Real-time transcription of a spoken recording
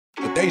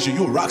Deja,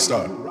 you a rock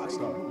star.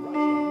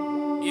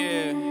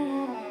 Yeah.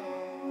 You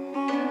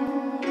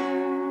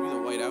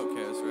the white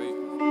outcast, right?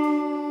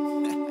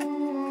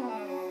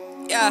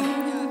 Yeah.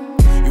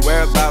 Your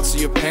whereabouts to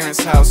your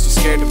parents' house, you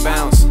scared to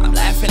bounce. I'm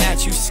laughing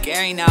at you,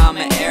 scary now,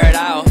 I'ma air it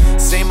out.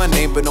 Say my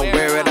name, but don't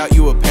wear it out,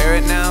 you a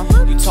parrot now?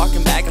 You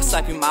talking back, I'll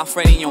slap your mouth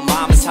right in your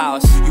mama's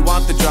house. You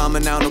want the drama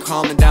now, no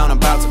calming down, I'm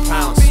about to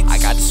pounce. I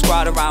got the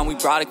squad around, we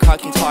brought a car,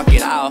 can talk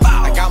it out.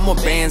 I got more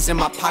bands in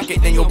my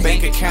pocket than your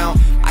bank account.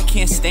 I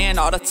can't stand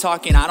all the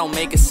talking, I don't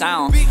make a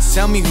sound.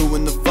 Tell me who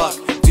in the fuck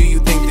do you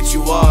think that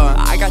you are?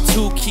 I got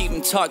two, keep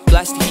them tucked,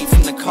 blast the heat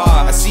from the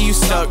car. I see you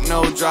stuck,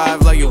 no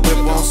drive, like your whip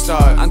won't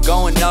start. I'm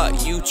going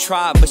up, you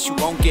try, but you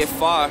won't get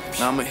far.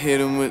 Now I'ma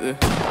hit him with the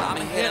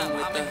I'ma hit him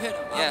with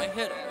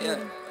the yeah.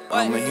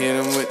 I'ma hit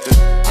him with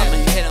the I'ma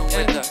hit him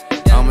with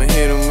the I'ma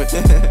hit him with the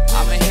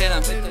I'ma hit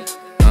him.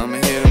 I'ma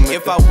hit him with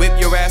if I whip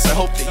your ass, I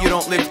hope that you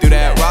don't live through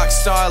that.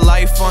 Rockstar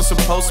life on some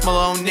Post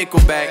Malone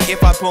Nickelback.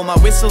 If I pull my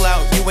whistle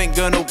out, you ain't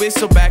gonna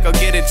whistle back. I'll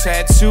get a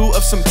tattoo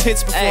of some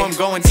tits before I'm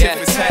going tip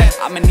for tat.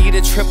 I'ma need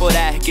a triple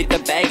that, get the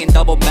bag and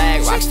double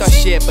bag. Rockstar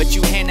shit, but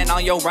you handing all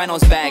your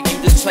rentals back.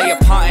 You just play a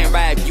part and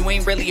rap, you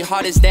ain't really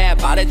hard as that.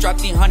 About to drop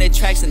 100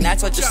 tracks and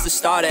that's all just the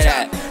start of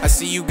that. I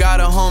see you got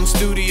a home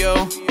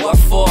studio. What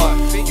for?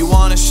 You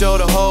wanna show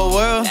the whole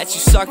world that you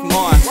suck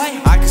more.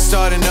 I could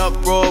start an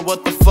uproar,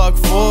 what the fuck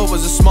for?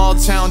 Was a small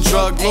town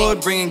drug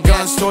lord bringing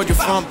guns toward your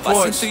front porch.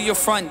 Bustin' through your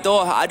front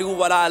door, I do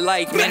what I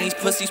like. Man, these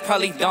pussies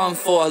probably done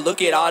for.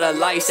 Look at all the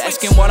lights,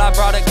 asking what I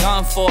brought a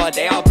gun for.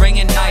 They all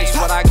bringing knives,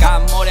 what I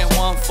got more than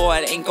one for.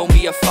 It ain't gonna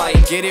be a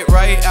fight. Get it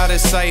right, out of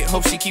sight,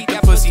 hope she keep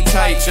that pussy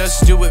tight.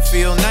 Just do it,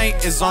 feel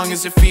night, as long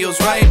as it feels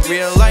right.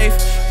 Real life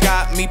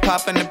got me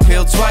popping the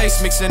pill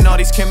twice. Mixing all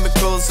these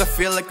chemicals, I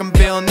feel like I'm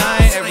Bill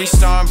Nye. Every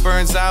storm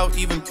burns out,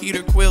 even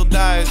Peter Quill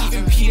dies.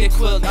 Even Peter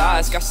Quill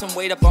dies. Got some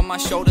weight up on my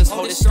shoulders,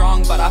 hold it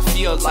strong, but I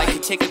feel like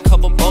it. Take a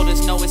couple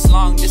boulders, know it's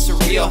long, this a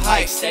real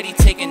hike. Steady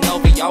taking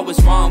over, y'all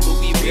was wrong, but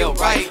we real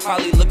right.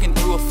 Probably looking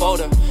through a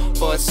folder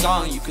for a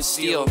song you could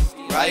steal,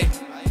 right?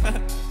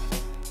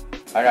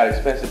 I got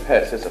expensive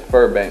pets, it's a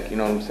fur bank, you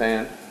know what I'm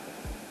saying?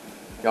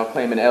 Y'all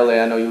claim in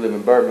LA, I know you live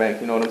in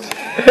Burbank, you know what I'm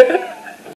saying?